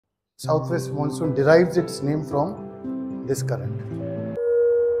Southwest monsoon derives its name from this current.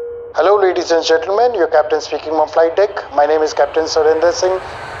 Hello ladies and gentlemen, your captain speaking on flight deck. My name is Captain Surindersingh.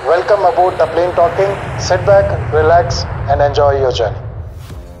 Welcome aboard the plane talking. Sit back, relax and enjoy your journey.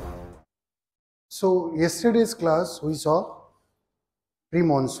 So yesterday's class we saw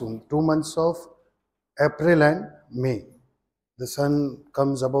pre-monsoon, 2 months of April and May. The sun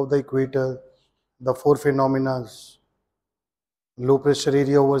comes above the equator, the four phenomena: low pressure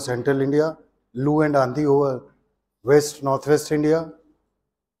area over central India, Lu and Andhi over west northwest India,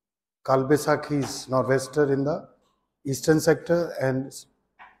 Kalbesakhis northwester in the eastern sector, and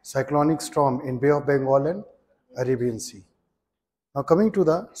cyclonic storm in Bay of Bengal and Arabian Sea. Now coming to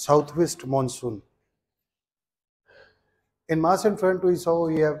the southwest monsoon. In mass and front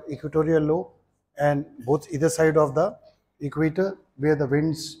we have equatorial low and both either side of the equator, where the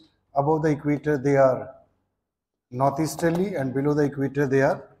winds above the equator they are northeasterly and below the equator they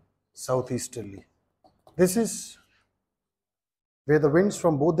are southeasterly. This is where the winds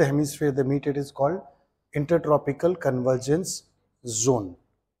from both the hemispheres they meet. It is called intertropical convergence zone.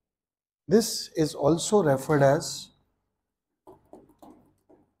 This is also referred as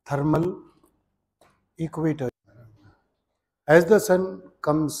thermal equator. As the sun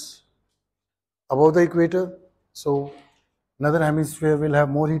comes above the equator, so northern hemisphere will have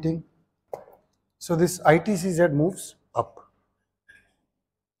more heating. So this ITCZ moves up.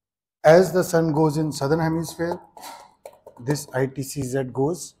 As the sun goes in southern hemisphere, this ITCZ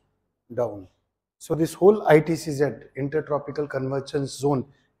goes down. So this whole ITCZ, intertropical convergence zone,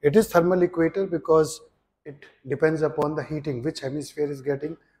 it is thermal equator because it depends upon the heating, which hemisphere is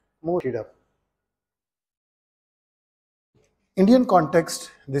getting more heated up. Indian context,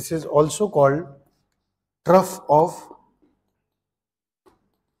 this is also called trough of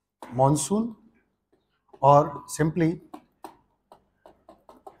monsoon, or simply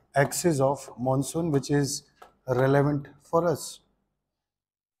axis of monsoon, which is relevant for us.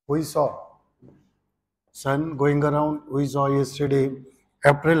 We saw sun going around, we saw yesterday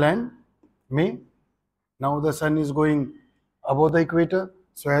April and May. Now the sun is going above the equator.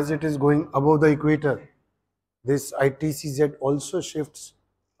 So as it is going above the equator, this ITCZ also shifts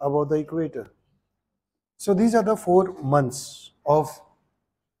above the equator. So these are the 4 months of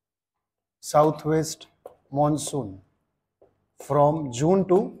southwest monsoon from June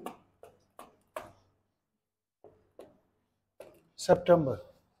to September.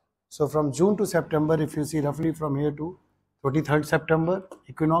 So from June to September, if you see roughly from here to 23rd September,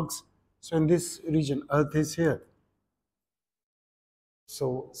 equinox. So in this region, Earth is here.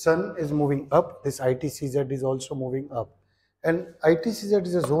 So sun is moving up, this ITCZ is also moving up. And ITCZ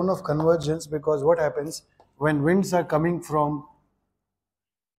is a zone of convergence because what happens when winds are coming from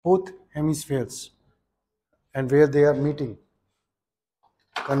both hemispheres and where they are meeting.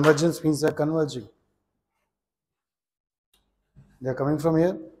 Convergence means they are converging. They are coming from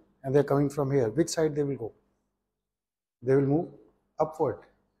here and they are coming from here. Which side they will go? They will move upward,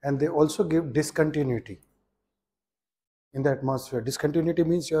 and they also give discontinuity in the atmosphere. Discontinuity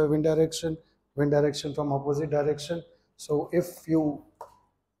means you have wind direction from opposite direction. So if you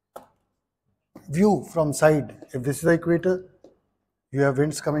view from side, if this is the equator, you have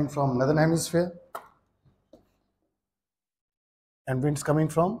winds coming from northern hemisphere and winds coming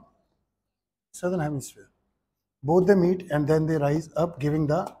from southern hemisphere. Both they meet and then they rise up, giving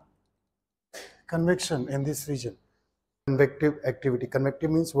the convection in this region. Convective activity.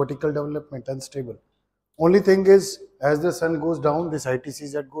 Convective means vertical development, unstable. Only thing is, as the sun goes down, this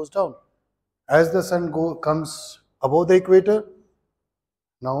ITCZ goes down. As the sun comes above the equator,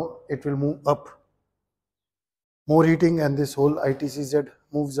 now it will move up. More heating and this whole ITCZ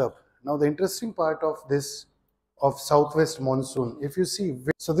moves up. Now the interesting part of this, of southwest monsoon, if you see,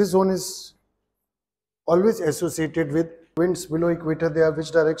 so this zone is always associated with winds below equator. They are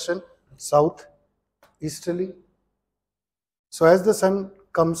which direction? South, easterly. So as the sun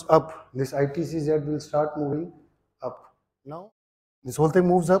comes up, this ITCZ will start moving up. Now this whole thing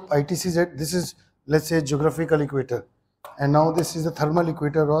moves up. ITCZ, this is, let's say, geographical equator, and now this is the thermal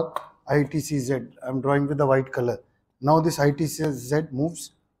equator or ITCZ. I'm drawing with the white color. Now this ITCZ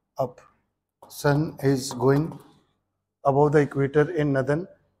moves up. Sun is going above the equator in northern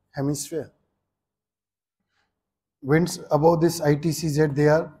hemisphere. Winds above this ITCZ, they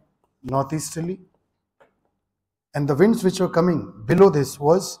are northeasterly, and the winds which were coming below this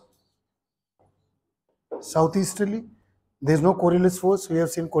was southeasterly. There is no Coriolis force. We have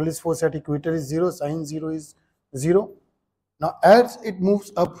seen Coriolis force at equator is 0, sin 0 is 0. Now as it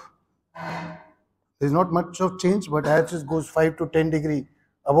moves up, there is not much of change, but as it goes 5 to 10 degree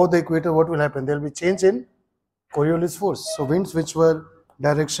above the equator, what will happen? There will be change in Coriolis force. So winds which were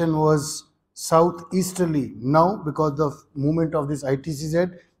direction was southeasterly. Now, because of movement of this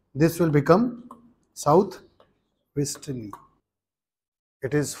ITCZ, this will become southwesterly.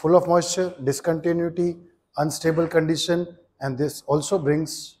 It is full of moisture, discontinuity, unstable condition, and this also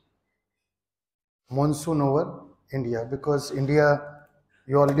brings monsoon over India, because India,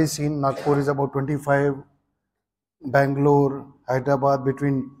 you already seen, Nagpur is about 25, Bangalore, Hyderabad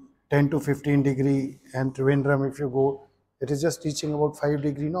between 10 to 15 degree, and Trivandrum, if you go, it is just reaching about 5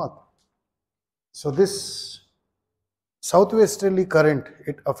 degree north. So this southwesterly current,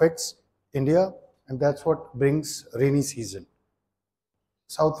 it affects India, and that's what brings rainy season.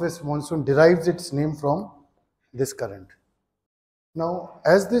 Southwest monsoon derives its name from this current. Now,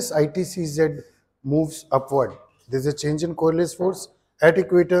 as this ITCZ moves upward, there is a change in Coriolis force. At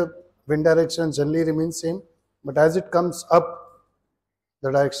equator, wind direction generally remains same, but as it comes up,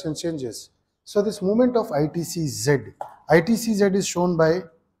 the direction changes. So this movement of ITCZ is shown by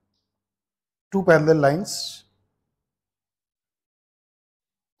two parallel lines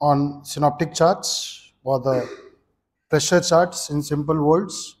on synoptic charts or the pressure charts in simple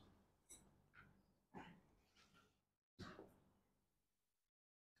words.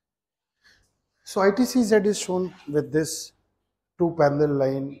 So ITCZ is shown with this two parallel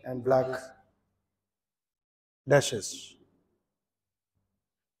line and black dashes.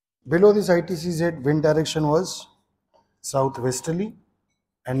 Below this ITCZ, wind direction was southwesterly,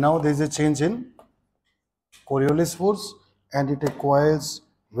 and now there is a change in Coriolis force, and it acquires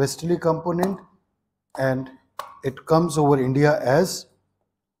westerly component, and it comes over India as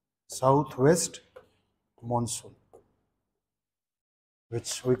southwest monsoon,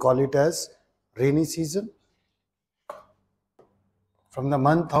 which we call it as rainy season from the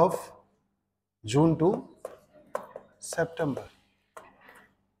month of June to September.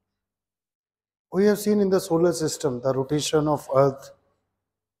 We have seen in the solar system the rotation of Earth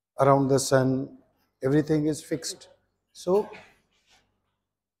around the sun, everything is fixed. So,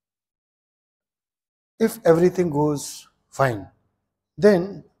 if everything goes fine,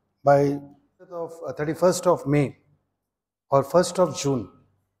 then by 31st of May or 1st of June,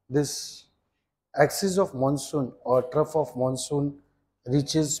 this axis of monsoon or trough of monsoon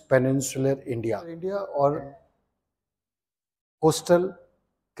reaches peninsular India or coastal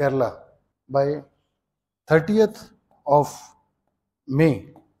Kerala. By 30th of May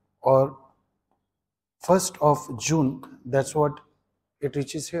or 1st of June, that's what it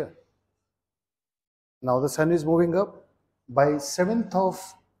reaches here. Now the sun is moving up. By 7th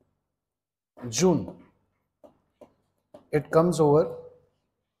of June, it comes over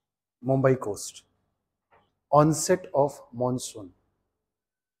Mumbai coast. Onset of monsoon.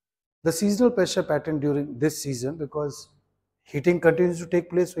 The seasonal pressure pattern during this season, because heating continues to take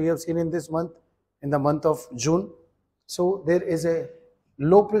place, we have seen in this month, in the month of June. So there is a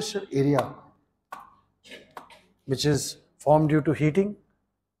low pressure area which is formed due to heating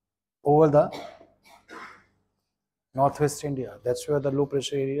over the northwest India. That's where the low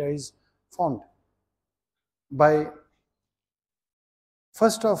pressure area is formed. By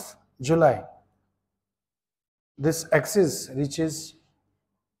 1st of July, this axis reaches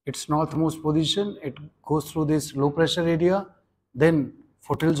its northmost position. It goes through this low pressure area, then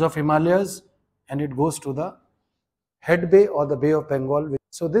foothills of Himalayas, and it goes to the head bay or the Bay of Bengal.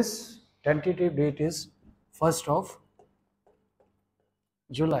 So this tentative date is 1st of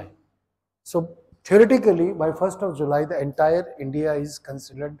July. So theoretically, by 1st of July, the entire India is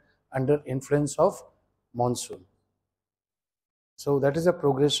considered under influence of monsoon. So that is a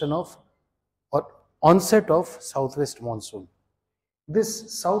progression of or onset of southwest monsoon.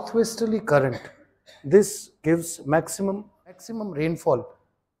 This southwesterly current, this gives maximum rainfall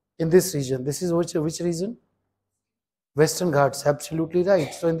in this region. This is which region? Western Ghats, absolutely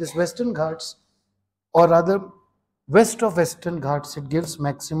right. So in this Western Ghats, or rather west of Western Ghats, it gives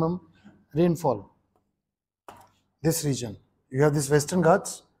maximum rainfall. This region, you have this Western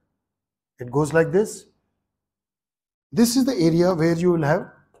Ghats, it goes like this. This is the area where you will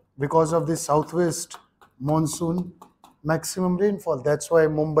have, because of this southwest monsoon, maximum rainfall. That's why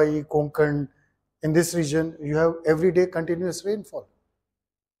Mumbai, Konkan, in this region, you have everyday continuous rainfall.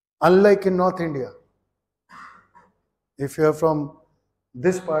 Unlike in North India, if you are from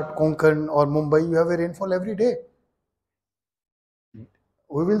this part, Konkan or Mumbai, you have a rainfall every day.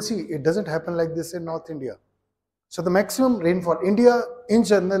 We will see, it doesn't happen like this in North India. So the maximum rainfall, India in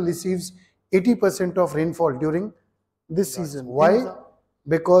general receives 80% of rainfall during this season. Why?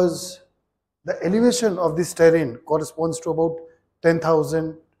 Because the elevation of this terrain corresponds to about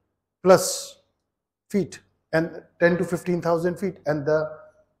 10,000 plus feet and 10 to 15,000 feet, and the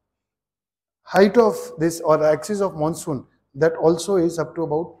height of this or the axis of monsoon that also is up to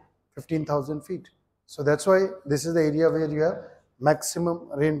about 15,000 feet. So that's why this is the area where you have maximum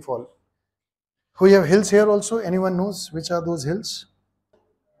rainfall. We have hills here also. Anyone knows which are those hills?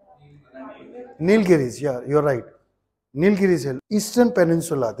 Nilgiris, yeah, you're right. Nilgiris Hill, Eastern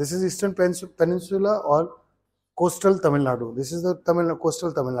Peninsula. This is Eastern Peninsula or coastal Tamil Nadu. This is the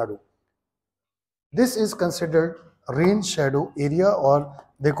coastal Tamil Nadu. This is considered rain shadow area, or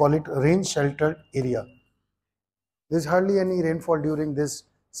they call it rain sheltered area. There is hardly any rainfall during this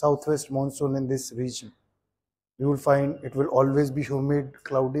southwest monsoon in this region. You will find it will always be humid,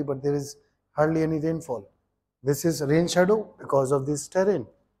 cloudy, but there is hardly any rainfall. This is rain shadow because of this terrain.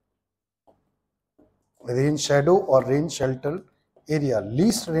 Rain shadow or rain shelter area.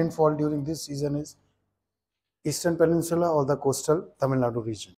 Least rainfall during this season is Eastern Peninsula or the coastal Tamil Nadu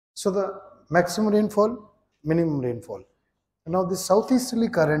region. So the maximum rainfall, minimum rainfall. Now this southeasterly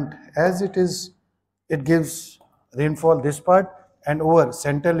current, as it is, it gives rainfall this part, and over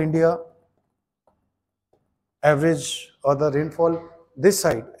central India, average or the rainfall this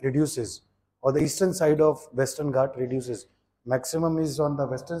side reduces, or the eastern side of Western Ghat reduces. Maximum is on the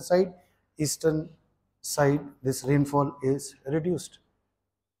western side, eastern side this rainfall is reduced.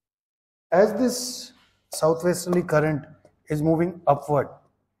 As this southwesterly current is moving upward,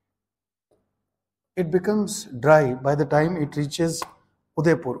 it becomes dry by the time it reaches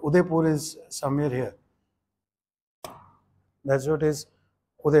Udaipur. Udaipur is somewhere here. That's what is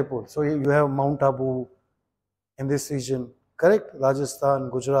Udaipur. So you have Mount Abu in this region, correct? Rajasthan,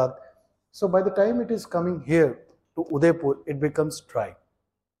 Gujarat. So by the time it is coming here to Udaipur, it becomes dry.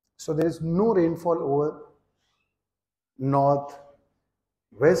 So there is no rainfall over north,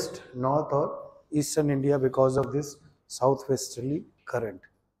 west, north or eastern India because of this southwesterly current.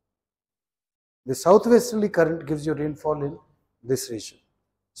 The southwesterly current gives you rainfall in this region.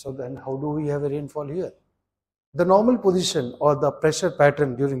 So then how do we have a rainfall here? The normal position or the pressure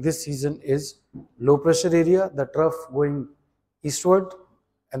pattern during this season is low pressure area, the trough going eastward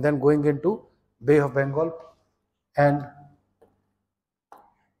and then going into Bay of Bengal, and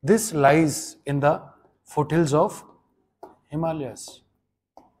this lies in the foothills of Himalayas.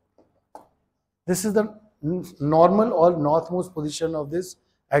 This is the normal or northmost position of this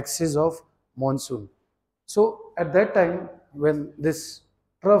axis of monsoon. So at that time, when this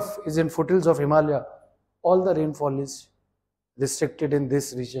trough is in foothills of Himalaya, all the rainfall is restricted in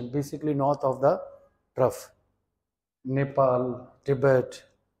this region, basically north of the trough. Nepal, Tibet,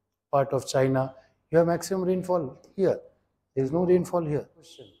 part of China, you have maximum rainfall here. There is no rainfall here.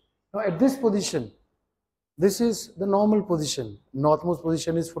 Now at this position, this is the normal position. Northmost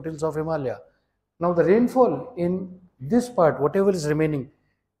position is foothills of Himalaya. Now the rainfall in this part, whatever is remaining,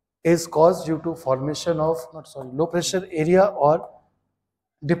 is caused due to formation of low pressure area or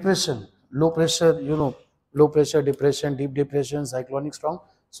depression. Low pressure, low pressure, depression, deep depression, cyclonic storm.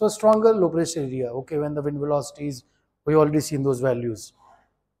 So stronger low pressure area. Okay, when the wind velocities, we already seen those values.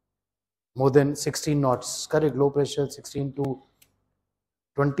 More than 16 knots, correct? Low pressure 16 to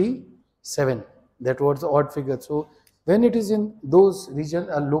 27. That was the odd figure. So when it is in those regions,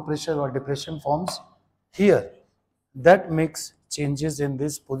 a low pressure or depression forms here, that makes changes in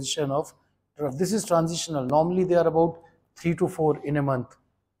this position of trough. This is transitional. Normally they are about 3 to 4 in a month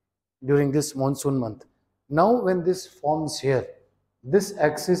during this monsoon month. Now when this forms here, this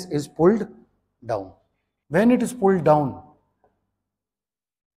axis is pulled down. When it is pulled down,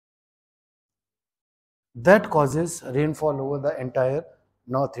 that causes rainfall over the entire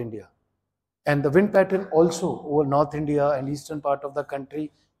North India. And the wind pattern also over North India and eastern part of the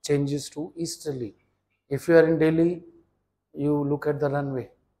country changes to easterly. If you are in Delhi, you look at the runway.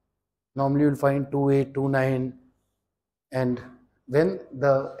 Normally you will find 28, 29, and when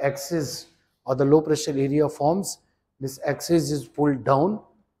the axis or the low pressure area forms, this axis is pulled down,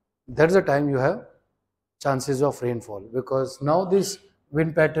 that's the time you have chances of rainfall, because now this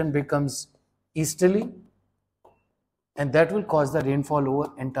wind pattern becomes easterly and that will cause the rainfall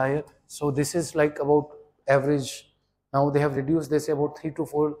over entire. So this is like about average. Now they have reduced, they say about 3 to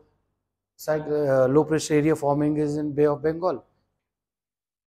 4 low pressure area forming is in Bay of Bengal.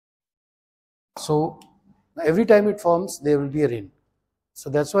 So every time it forms, there will be a rain. So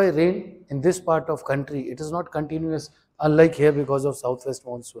that's why rain in this part of country, it is not continuous, unlike here because of southwest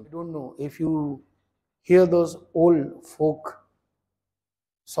monsoon. I don't know if you hear those old folk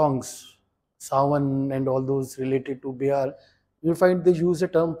songs, Sawan and all those related to Bihar, you'll find they use the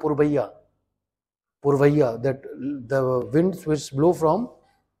term Purvaiya. Purvaiya, that the winds which blow from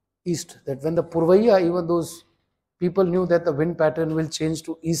east, that when the Purvaiya, even those people knew that the wind pattern will change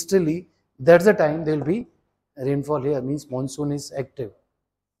to easterly, that's the time there will be rainfall here, means monsoon is active.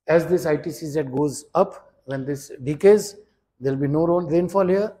 As this ITCZ goes up, when this decays, There will be no rainfall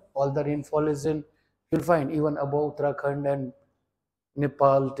here. All the rainfall is in, you'll find even above Uttarakhand and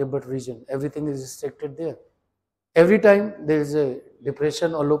Nepal, Tibet region. Everything is restricted there. Every time there is a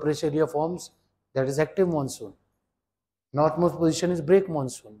depression or low pressure area forms, that is active monsoon. Northmost position is break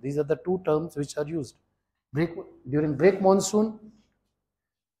monsoon. These are the two terms which are used. During break monsoon,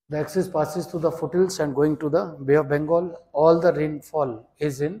 the axis passes through the foothills and going to the Bay of Bengal. All the rainfall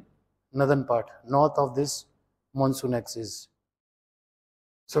is in northern part, north of this monsoon axis.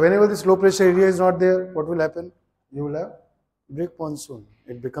 So whenever this low pressure area is not there, what will happen? You will have break monsoon.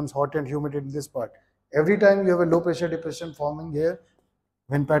 It becomes hot and humid in this part. Every time you have a low pressure depression forming here,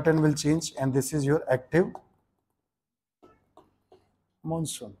 wind pattern will change, and this is your active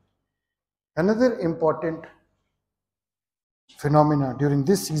monsoon. Another important phenomena during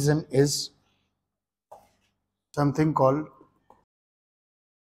this season is something called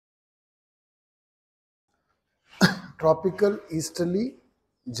tropical easterly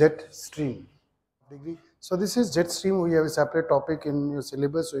jet stream. So this is jet stream. We have a separate topic in your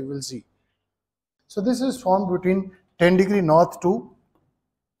syllabus, so you will see. So this is formed between 10 degree north to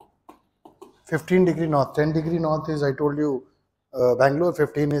 15 degree north. 10 degree north is, I told you, Bangalore,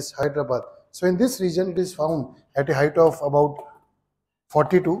 15 is Hyderabad. So in this region, it is found at a height of about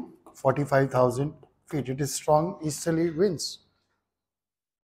 40 to 45,000 feet. It is strong easterly winds.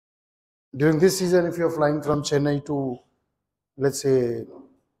 During this season, if you are flying from Chennai to, let's say,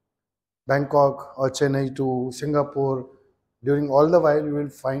 Bangkok or Chennai to Singapore, during all the while you will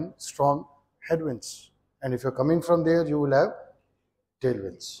find strong headwinds. And if you are coming from there, you will have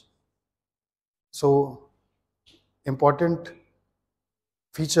tailwinds. So, important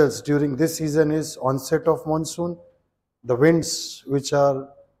features during this season is onset of monsoon. The winds which are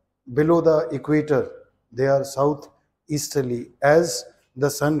below the equator, they are southeasterly. As the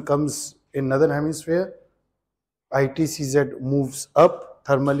sun comes in northern hemisphere, ITCZ moves up,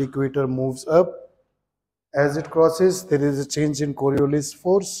 thermal equator moves up. As it crosses, there is a change in Coriolis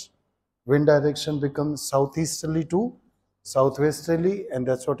force. Wind direction becomes southeasterly to southwesterly, and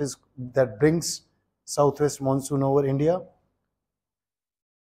that brings southwest monsoon over India.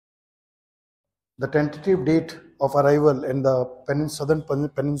 The tentative date of arrival in the southern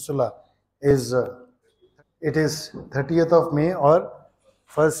peninsula is it is 30th of May or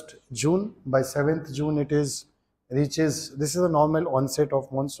 1st June. By 7th June it reaches, this is the normal onset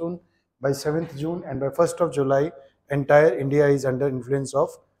of monsoon, by 7th June, and by 1st of July entire India is under influence of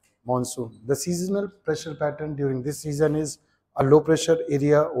monsoon. The seasonal pressure pattern during this season is a low pressure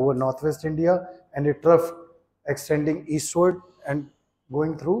area over northwest India and a trough extending eastward and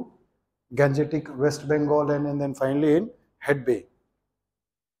going through Gangetic West Bengal and then finally in Head Bay.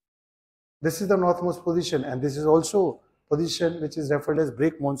 This is the northmost position, and this is also position which is referred as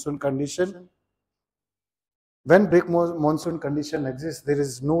break monsoon condition. When break monsoon condition exists, there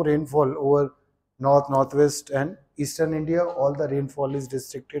is no rainfall over north, northwest and eastern India. All the rainfall is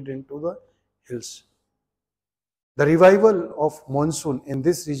restricted into the hills. The revival of monsoon in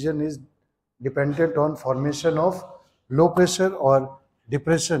this region is dependent on formation of low pressure or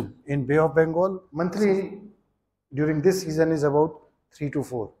depression in Bay of Bengal. Monthly during this season is about 3 to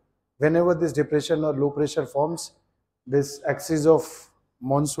 4. Whenever this depression or low pressure forms, this axis of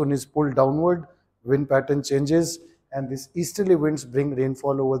monsoon is pulled downward, wind pattern changes, and these easterly winds bring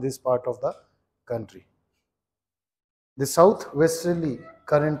rainfall over this part of the country. The southwesterly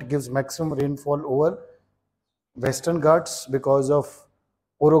current gives maximum rainfall over Western Ghats because of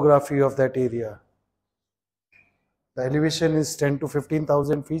orography of that area. The elevation is 10 to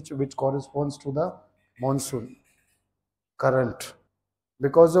 15,000 feet, which corresponds to the monsoon current.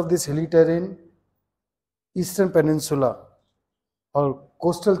 Because of this hilly terrain, eastern peninsula or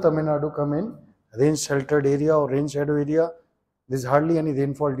coastal Tamil Nadu come in rain sheltered area or rain shadow area. There is hardly any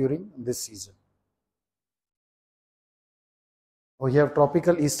rainfall during this season. We have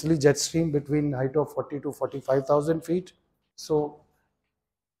tropical easterly jet stream between height of 40 to 45,000 feet. So,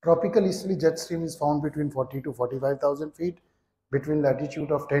 tropical easterly jet stream is found between 40 to 45,000 feet between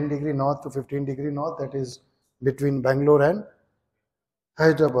latitude of 10 degree north to 15 degree north, that is between Bangalore and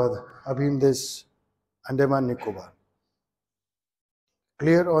Hyderabad, in this Andaman Nicobar.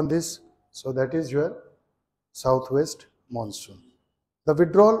 Clear on this? So that is your southwest monsoon. The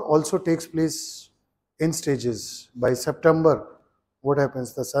withdrawal also takes place in stages. By September, what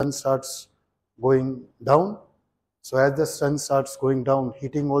happens? The sun starts going down. So as the sun starts going down,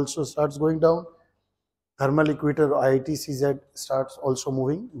 heating also starts going down. Thermal equator ITCZ starts also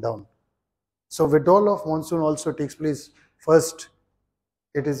moving down. So withdrawal of monsoon also takes place. First,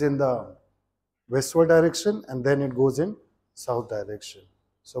 it is in the westward direction and then it goes in south direction.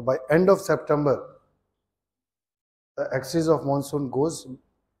 So by end of September, the axis of monsoon goes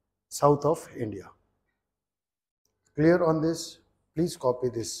south of India. Clear on this? Please copy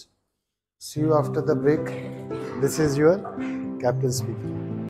this. See you after the break. This is your captain speaking.